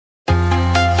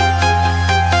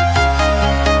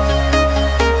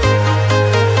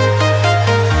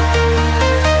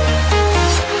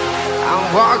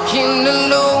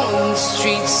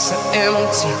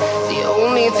empty. The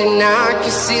only thing I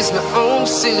can see is my own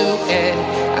silhouette.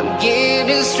 I'm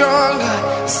getting stronger,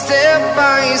 step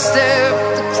by step.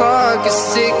 The clock is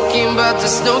ticking, but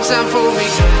there's no time for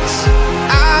regrets.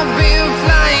 I've been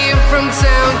flying from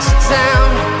town to town,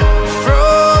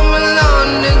 from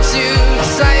London to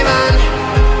Taiwan.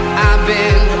 I've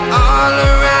been all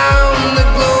around the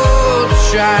globe,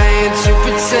 trying to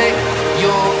protect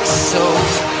your soul.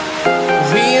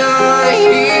 We are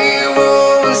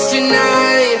heroes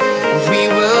tonight. We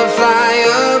will fly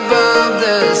above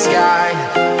the sky.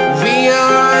 We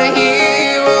are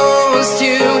heroes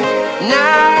tonight.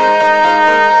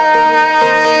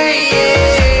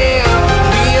 Yeah.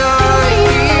 We are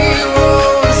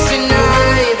heroes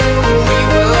tonight. We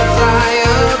will fly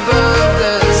above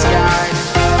the sky.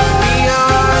 We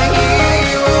are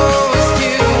heroes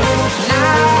tonight.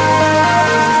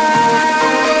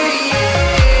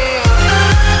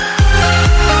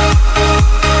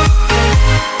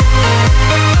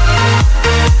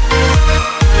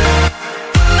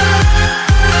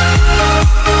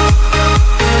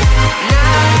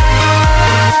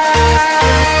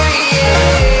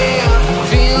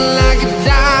 Feel like a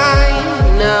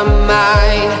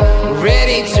dynamite,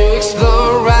 ready to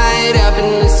explode right up in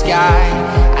the sky.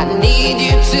 I need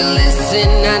you to listen.